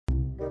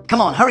Come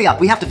on, hurry up.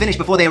 We have to finish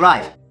before they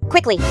arrive.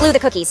 Quickly, glue the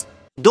cookies.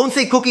 Don't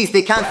say cookies.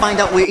 They can't find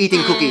out we're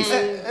eating cookies.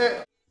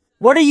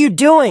 What are you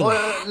doing?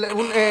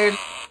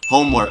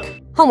 Homework.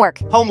 Homework.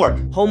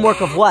 Homework.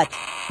 Homework of what?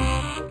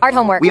 Art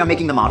homework. We are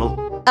making the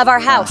model. Of our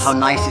house. How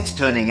nice it's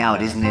turning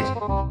out, isn't it?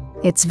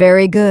 It's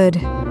very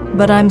good,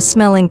 but I'm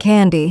smelling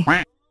candy.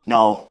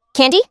 No.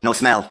 Candy? No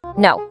smell.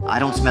 No. I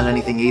don't smell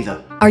anything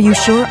either. Are you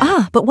sure?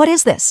 But what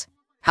is this?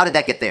 How did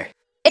that get there?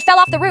 It fell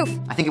off the roof.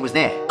 I think it was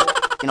there.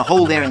 In a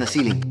hole there in the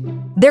ceiling.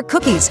 They're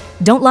cookies.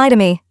 Don't lie to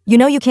me. You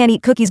know you can't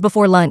eat cookies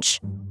before lunch.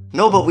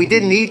 No, but we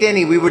didn't eat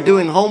any. We were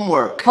doing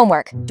homework.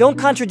 Homework. Don't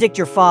contradict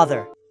your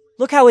father.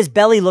 Look how his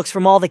belly looks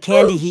from all the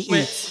candy he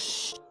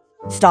eats.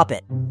 Stop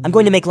it. I'm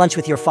going to make lunch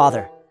with your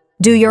father.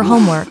 Do your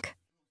homework.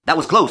 That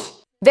was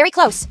close. Very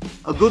close.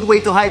 A good way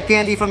to hide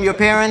candy from your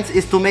parents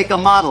is to make a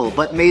model,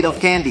 but made of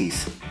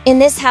candies. In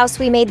this house,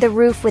 we made the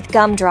roof with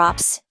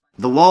gumdrops.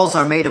 The walls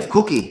are made of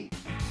cookie.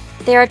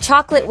 There are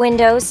chocolate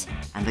windows.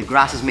 And the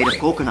grass is made of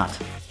coconut.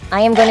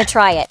 I am going to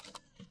try it.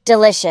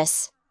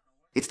 Delicious.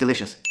 It's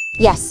delicious.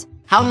 Yes.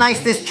 How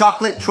nice this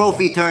chocolate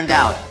trophy turned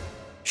out.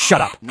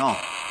 Shut up. No,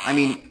 I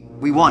mean,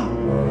 we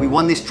won. We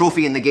won this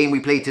trophy in the game we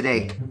played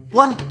today.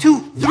 1, 2,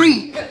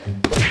 3.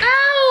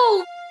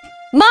 Ow!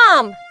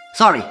 Mom!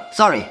 Sorry.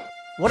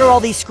 What are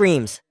all these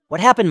screams? What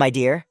happened, my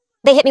dear?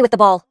 They hit me with the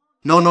ball.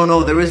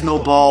 No, there is no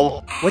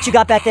ball. What you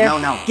got back there?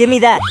 No. Give me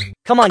that.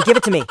 Come on, give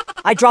it to me.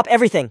 I drop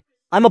everything.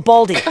 I'm a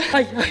baldy.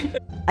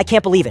 I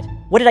can't believe it.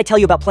 What did I tell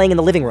you about playing in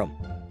the living room?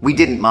 We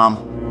didn't, Mom.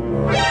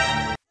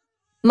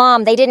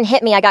 Mom, they didn't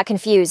hit me. I got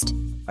confused.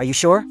 Are you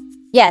sure?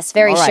 Yes,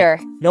 very All right. sure.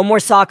 No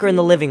more soccer in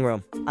the living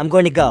room. I'm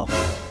going to go.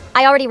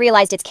 I already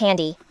realized it's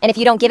candy, and if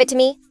you don't give it to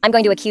me, I'm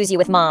going to accuse you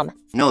with Mom.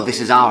 No,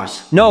 this is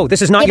ours. No,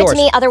 this is not Give yours. it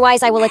to me,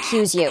 otherwise I will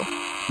accuse you.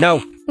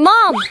 No.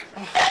 Mom!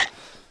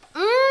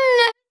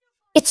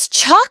 It's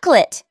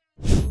chocolate!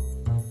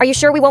 Are you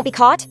sure we won't be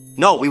caught?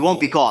 No, we won't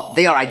be caught.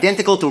 They are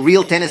identical to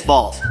real tennis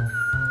balls.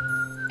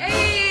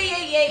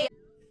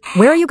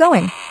 Where are you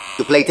going?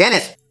 To play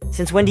tennis.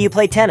 Since when do you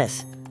play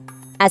tennis?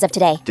 As of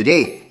today.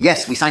 Today,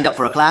 yes, we signed up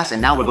for a class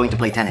and now we're going to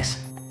play tennis.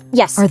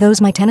 Yes. Are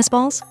those my tennis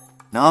balls?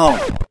 No,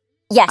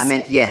 Yes. I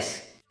meant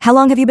yes. How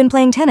long have you been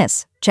playing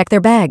tennis? Check their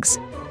bags.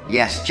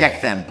 Yes,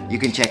 check them. You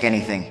can check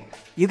anything.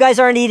 You guys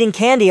aren't eating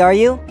candy, are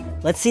you?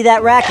 Let's see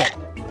that racket.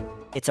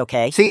 It's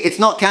okay. See, it's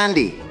not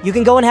candy. You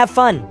can go and have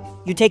fun.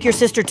 You take your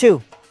sister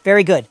too.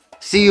 Very good.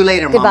 See you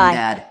later, Mom Goodbye.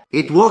 and Dad.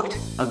 It worked.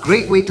 A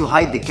great way to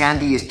hide the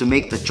candy is to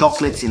make the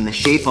chocolates in the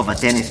shape of a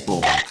tennis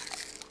ball.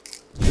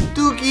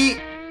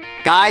 Dookie!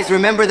 Guys,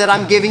 remember that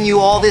I'm giving you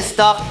all this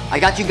stuff? I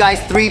got you guys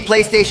 3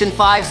 PlayStation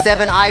 5,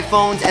 7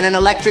 iPhones, and an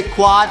electric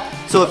quad.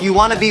 So if you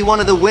want to be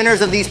one of the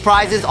winners of these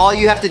prizes, all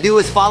you have to do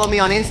is follow me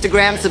on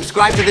Instagram,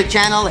 subscribe to the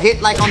channel,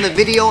 hit like on the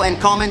video, and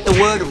comment the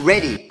word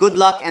READY. Good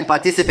luck and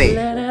participate.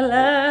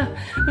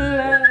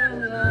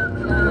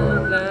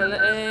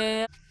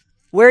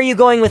 Where are you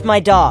going with my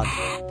dog?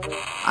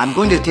 I'm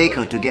going to take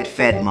her to get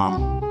fed,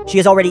 Mom. She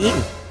has already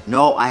eaten.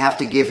 No, I have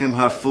to give him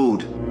her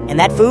food. And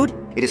that food?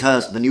 It is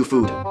hers, the new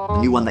food. The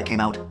new one that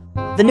came out.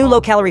 The new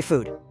low-calorie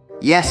food.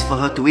 Yes, for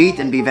her to eat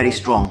and be very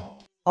strong.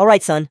 All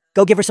right, son.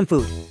 Go give her some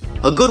food.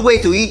 A good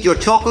way to eat your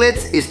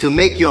chocolates is to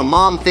make your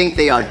mom think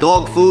they are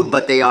dog food,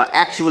 but they are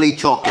actually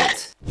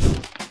chocolates.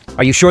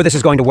 Are you sure this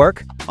is going to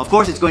work? Of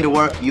course it's going to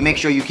work. You make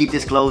sure you keep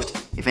this closed.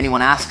 If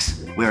anyone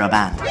asks, we're a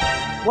band.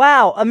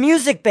 Wow, a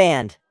music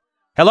band.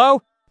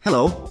 Hello?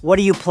 Hello. What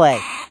do you play?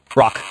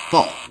 Rock.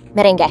 Pop.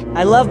 Merengue.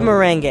 I love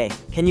merengue.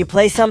 Can you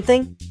play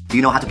something? Do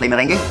you know how to play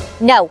merengue?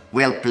 No.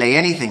 Well, play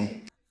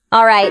anything.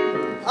 All right.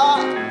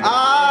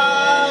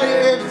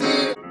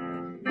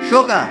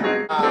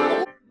 Sugar.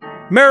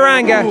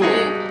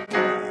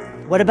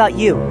 Merengue. What about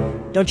you?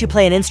 Don't you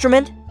play an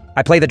instrument?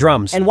 I play the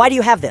drums. And why do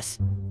you have this?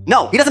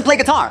 No, he doesn't play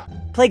guitar.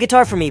 Play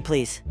guitar for me,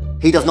 please.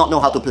 He does not know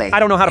how to play. I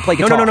don't know how to play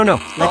guitar. No.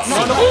 Let's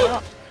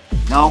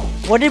see. No.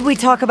 What did we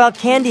talk about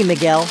candy,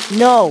 Miguel?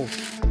 No.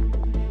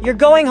 You're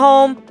going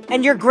home,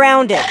 and you're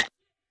grounded.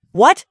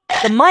 What?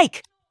 The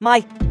mic?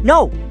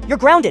 No, you're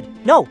grounded.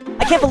 No,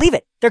 I can't believe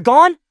it. They're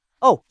gone?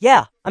 Oh,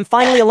 yeah, I'm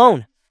finally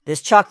alone.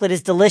 This chocolate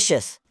is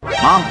delicious.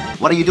 Mom,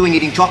 what are you doing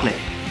eating chocolate?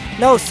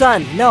 No,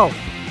 son, no.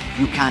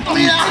 You can't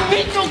eat.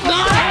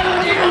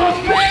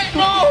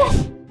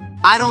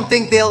 I don't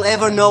think they'll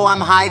ever know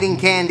I'm hiding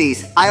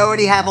candies. I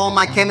already have all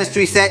my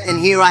chemistry set, and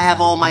here I have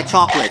all my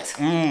chocolates.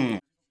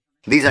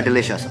 These are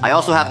delicious. I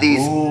also have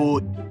these.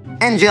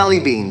 And jelly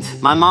beans.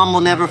 My mom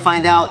will never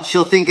find out.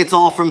 She'll think it's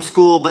all from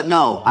school, but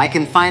no. I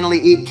can finally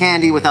eat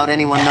candy without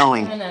anyone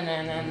knowing.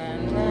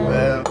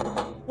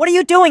 What are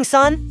you doing,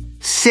 son?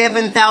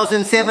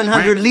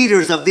 7,700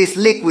 liters of this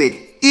liquid.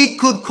 It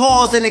could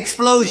cause an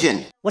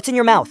explosion. What's in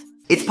your mouth?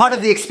 It's part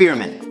of the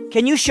experiment.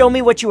 Can you show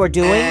me what you are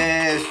doing?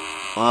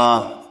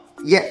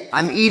 Yeah,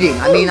 I'm eating.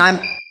 I'm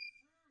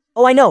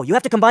Oh, I know. You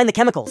have to combine the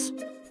chemicals.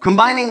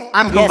 combining.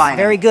 I'm Yes, combining.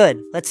 very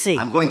good. Let's see.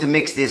 I'm going to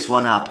mix this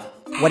one up.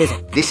 What is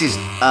it? This is,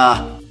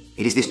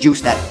 it is this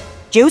juice that...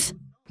 Juice?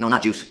 No,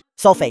 not juice.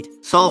 Sulfate.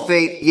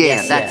 Sulfate, yeah,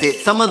 Yes, that's yes. it.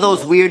 Some of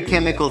those weird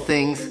chemical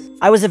things.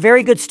 I was a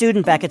very good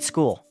student back at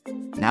school.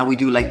 Now we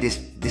do like this.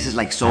 This is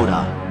like soda.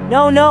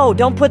 No,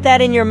 don't put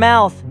that in your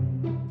mouth.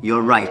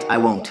 You're right, I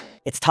won't.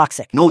 It's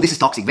toxic. No, this is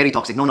toxic, very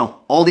toxic.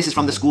 No. All this is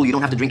from the school. You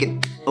don't have to drink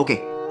it. Okay.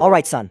 All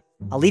right, son.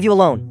 I'll leave you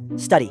alone.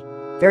 Study.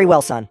 Very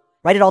well, son.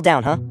 Write it all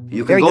down, huh?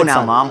 You can Very go good, now,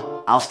 son.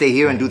 Mom. I'll stay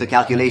here and do the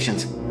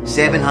calculations.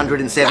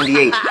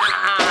 778.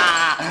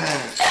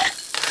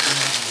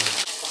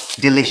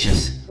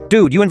 Delicious.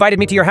 Dude, you invited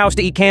me to your house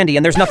to eat candy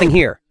and there's nothing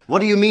here. What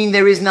do you mean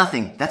there is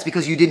nothing? That's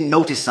because you didn't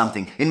notice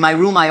something. In my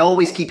room, I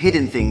always keep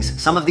hidden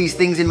things. Some of these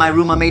things in my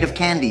room are made of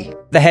candy.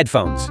 The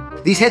headphones.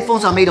 These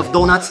headphones are made of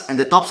donuts and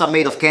the tops are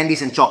made of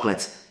candies and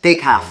chocolates.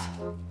 Take half.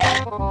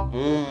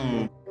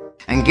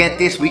 And get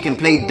this, we can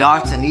play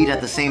darts and eat at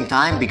the same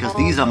time because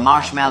these are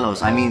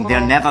marshmallows. I mean,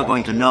 they're never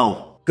going to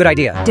know. Good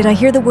idea. Did I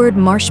hear the word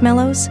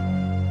marshmallows?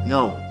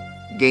 No.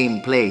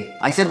 Game play.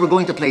 I said we're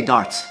going to play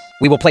darts.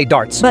 We will play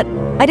darts. But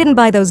I didn't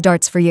buy those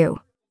darts for you.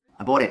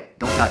 I bought it.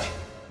 Don't touch.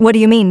 What do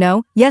you mean,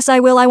 no? Yes, I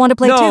will. I want to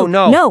play No, too.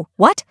 no. No.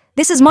 What?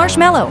 This is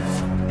marshmallow.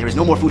 There is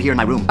no more food here in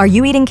my room. Are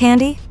you eating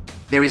candy?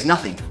 There is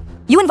nothing.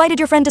 You invited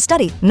your friend to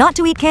study, not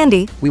to eat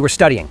candy. We were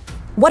studying.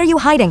 What are you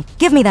hiding?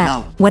 Give me that.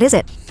 No. What is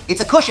it?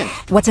 It's a cushion.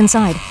 What's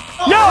inside?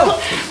 No!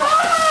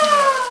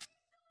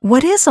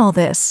 What is all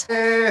this?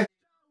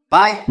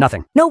 Bye.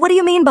 Nothing. No, what do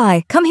you mean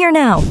by? Come here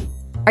now.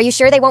 Are you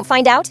sure they won't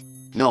find out?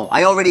 No,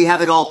 I already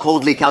have it all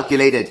coldly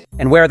calculated.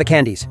 And where are the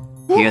candies?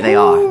 Here they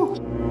are.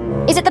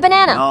 Is it the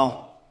banana? No.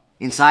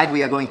 Inside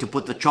we are going to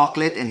put the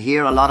chocolate and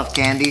here a lot of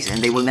candies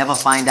and they will never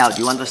find out.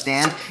 You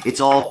understand? It's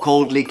all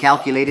coldly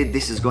calculated.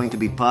 This is going to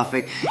be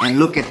perfect. And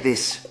look at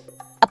this.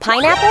 A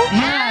pineapple?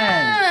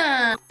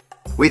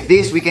 With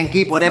this, we can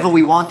keep whatever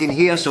we want in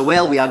here, so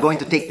well, we are going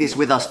to take this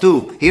with us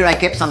too. Here I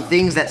kept some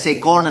things that say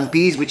corn and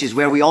peas, which is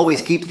where we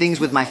always keep things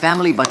with my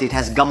family, but it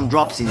has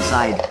gumdrops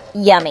inside.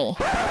 Yummy.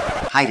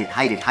 Hide it,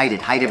 hide it, hide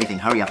it, hide everything.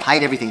 Hurry up,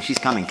 hide everything. She's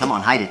coming. Come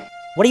on, hide it.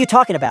 What are you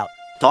talking about?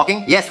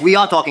 Talking? Yes, we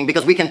are talking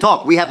because we can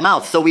talk. We have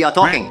mouths, so we are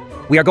talking.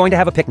 We are going to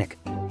have a picnic.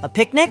 A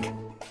picnic?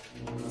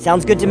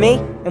 Sounds good to me.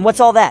 And what's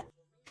all that?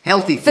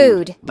 Healthy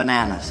Food.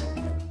 Bananas.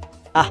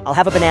 Ah, I'll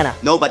have a banana.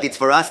 No, but it's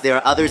for us. There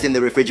are others in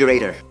the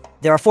refrigerator.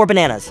 There are 4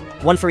 bananas,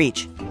 1 for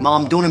each.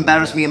 Mom, don't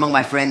embarrass me among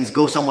my friends.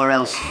 Go somewhere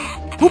else.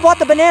 Who bought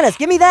the bananas?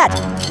 Give me that!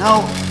 No.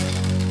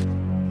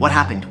 What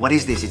happened? What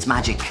is this? It's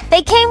magic.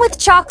 They came with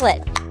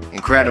chocolate.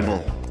 Incredible.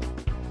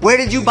 Where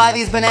did you buy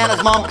these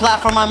bananas, Mom?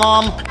 Clap for my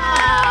mom.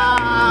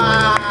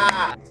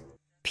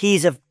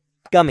 Peas of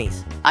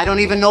gummies. I don't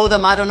even know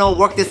them. I don't know.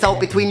 Work this out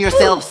between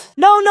yourselves.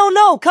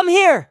 No! Come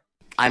here!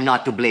 I'm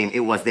not to blame. It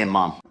was them,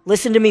 Mom.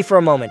 Listen to me for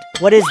a moment.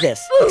 What is this?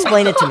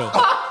 Explain it to me.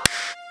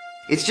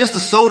 It's just a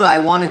soda I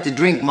wanted to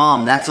drink,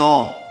 Mom. That's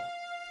all.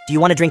 Do you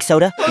want to drink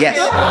soda? Yes.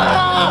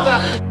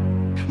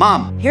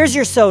 Mom. Here's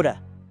your soda.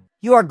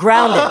 You are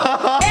grounded.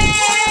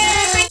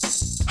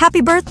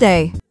 Happy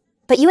birthday.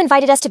 But you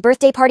invited us to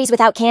birthday parties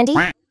without candy?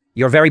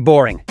 You're very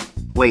boring.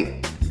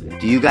 Wait.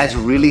 Do you guys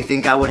really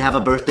think I would have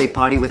a birthday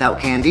party without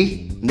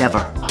candy? Never.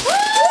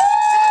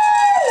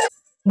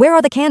 Where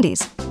are the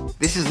candies?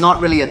 This is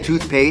not really a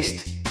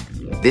toothpaste.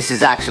 This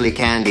is actually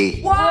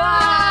candy.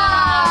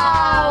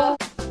 Wow!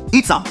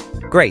 Eat some.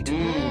 Great.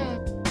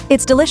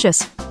 It's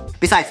delicious.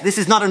 Besides, this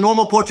is not a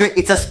normal portrait.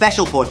 It's a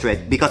special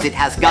portrait because it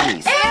has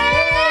gummies.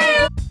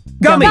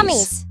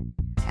 Gummies.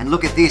 And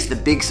look at this, the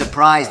big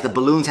surprise. The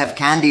balloons have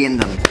candy in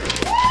them.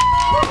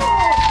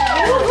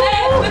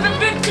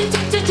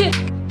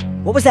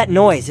 What was that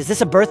noise? Is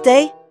this a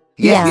birthday?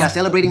 Yes, Yeah. we are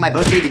celebrating my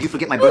birthday. Did you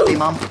forget my birthday,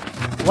 Mom?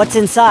 What's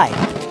inside?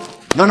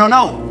 No.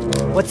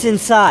 What's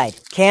inside?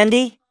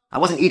 Candy? I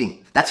wasn't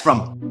eating. That's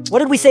from... What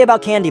did we say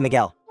about candy,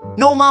 Miguel?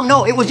 No, Mom,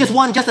 no. It was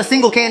just a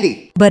single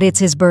candy. But it's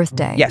his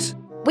birthday. Yes.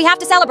 We have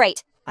to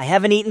celebrate. I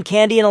haven't eaten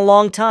candy in a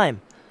long time.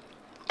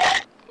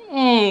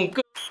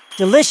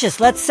 Delicious,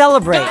 let's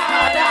celebrate.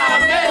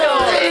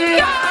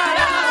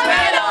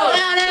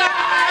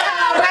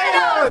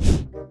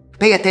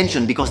 Pay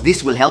attention because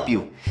this will help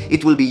you.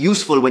 It will be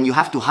useful when you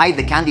have to hide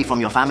the candy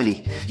from your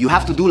family. You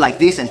have to do like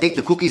this and take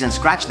the cookies and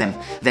scratch them.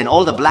 Then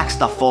all the black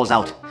stuff falls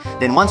out.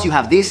 Then once you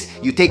have this,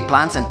 you take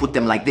plants and put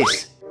them like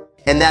this.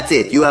 And that's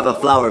it. You have a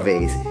flower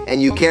vase.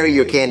 And you carry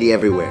your candy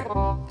everywhere.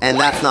 And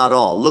that's not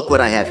all. Look what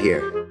I have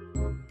here.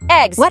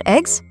 Eggs. What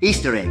eggs?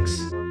 Easter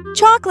eggs.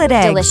 Chocolate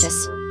eggs.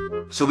 Delicious.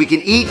 So we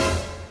can eat,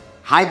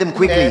 hide them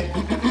quickly.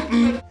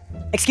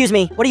 Excuse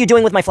me, what are you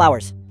doing with my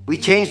flowers? We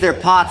changed their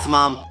pots,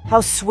 Mom. How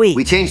sweet.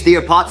 We changed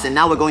their pots and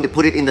now we're going to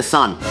put it in the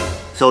sun.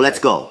 So let's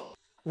go.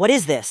 What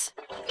is this?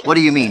 What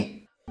do you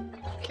mean?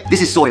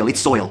 This is soil. It's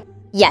soil.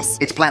 Yes.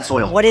 It's plant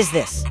soil. What is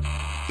this?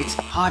 It's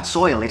hard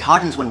soil. It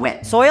hardens when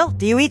wet. Soil?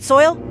 Do you eat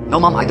soil? No,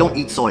 Mom, I don't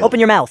eat soil. Open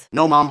your mouth.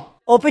 No, Mom.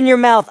 Open your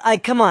mouth.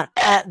 Come on.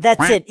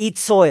 That's it. Eat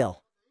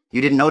soil.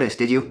 You didn't notice,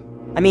 did you?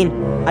 I mean,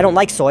 I don't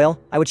like soil.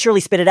 I would surely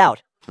spit it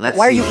out. Let's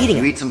Why are see. you eating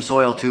You it? eat some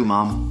soil too,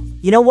 Mom.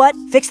 You know what?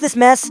 Fix this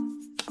mess.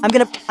 I'm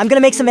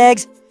gonna make some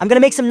eggs. I'm gonna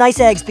make some nice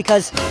eggs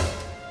because...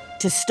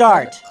 To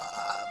start.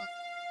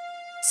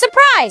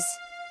 Surprise!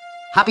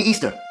 Happy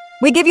Easter.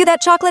 We give you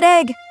that chocolate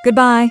egg.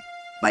 Goodbye.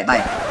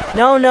 Bye-bye.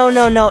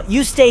 No.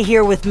 You stay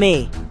here with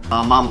me.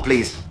 Mom,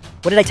 please.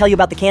 What did I tell you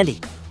about the candy?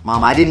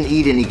 Mom, I didn't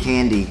eat any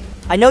candy.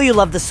 I know you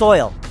love the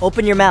soil.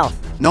 Open your mouth.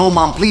 No,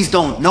 Mom, please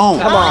don't. No.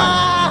 Come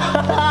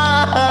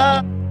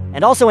on.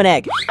 And also an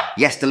egg.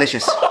 Yes,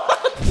 delicious.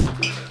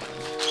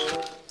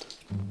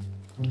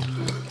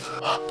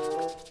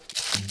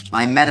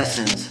 My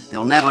medicines.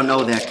 They'll never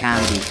know they're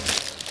candy.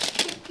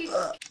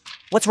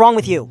 What's wrong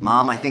with you?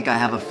 Mom, I think I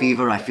have a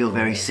fever. I feel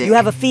very sick. You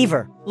have a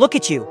fever. Look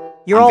at you.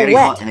 You're I'm all very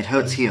wet. hot and it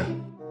hurts here.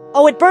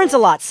 Oh, it burns a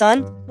lot,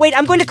 son. Wait,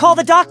 I'm going to call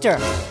the doctor.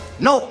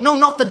 No,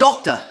 not the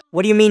doctor.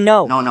 What do you mean,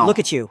 no? No. Look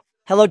at you.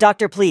 Hello,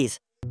 doctor, please.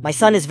 My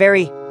son is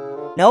very...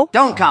 No?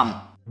 Don't come.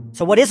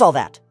 So what is all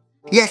that?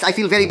 Yes, I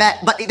feel very bad,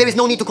 but there is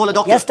no need to call a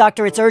doctor. Yes,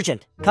 doctor, it's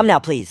urgent. Come now,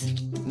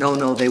 please.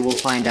 No, they will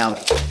find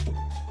out.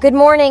 Good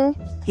morning.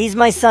 He's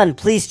my son.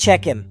 Please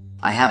check him.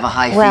 I have a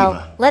high Well,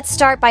 fever. let's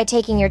start by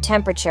taking your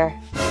temperature.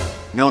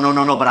 No,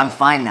 but I'm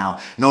fine now.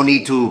 No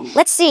need to...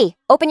 Let's see.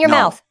 Open your No.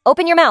 mouth.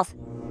 Open your mouth.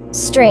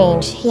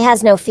 Strange. He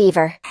has no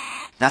fever.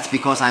 That's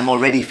because I'm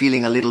already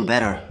feeling a little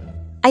better.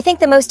 I think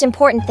the most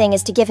important thing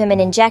is to give him an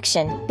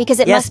injection, because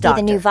it Yes, must be the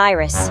doctor. new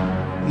virus.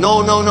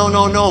 No.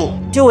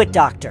 Do it,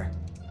 doctor.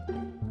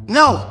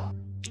 No!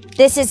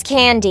 This is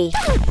candy.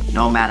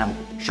 No, madam.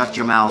 Shut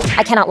your mouth.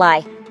 I cannot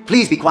lie.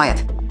 Please be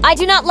quiet. I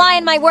do not lie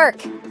in my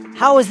work.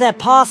 How is that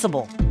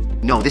possible?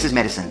 No, this is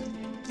medicine.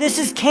 This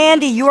is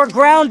candy. You are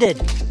grounded.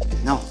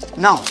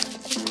 No.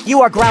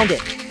 You are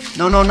grounded.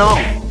 No.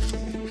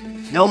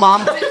 No,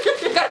 Mom.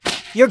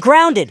 You're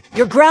grounded.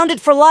 You're grounded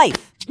for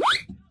life.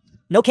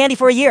 No candy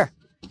for a year.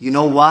 You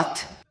know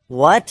what?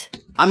 What?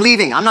 I'm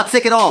leaving. I'm not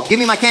sick at all. Give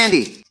me my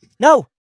candy. No.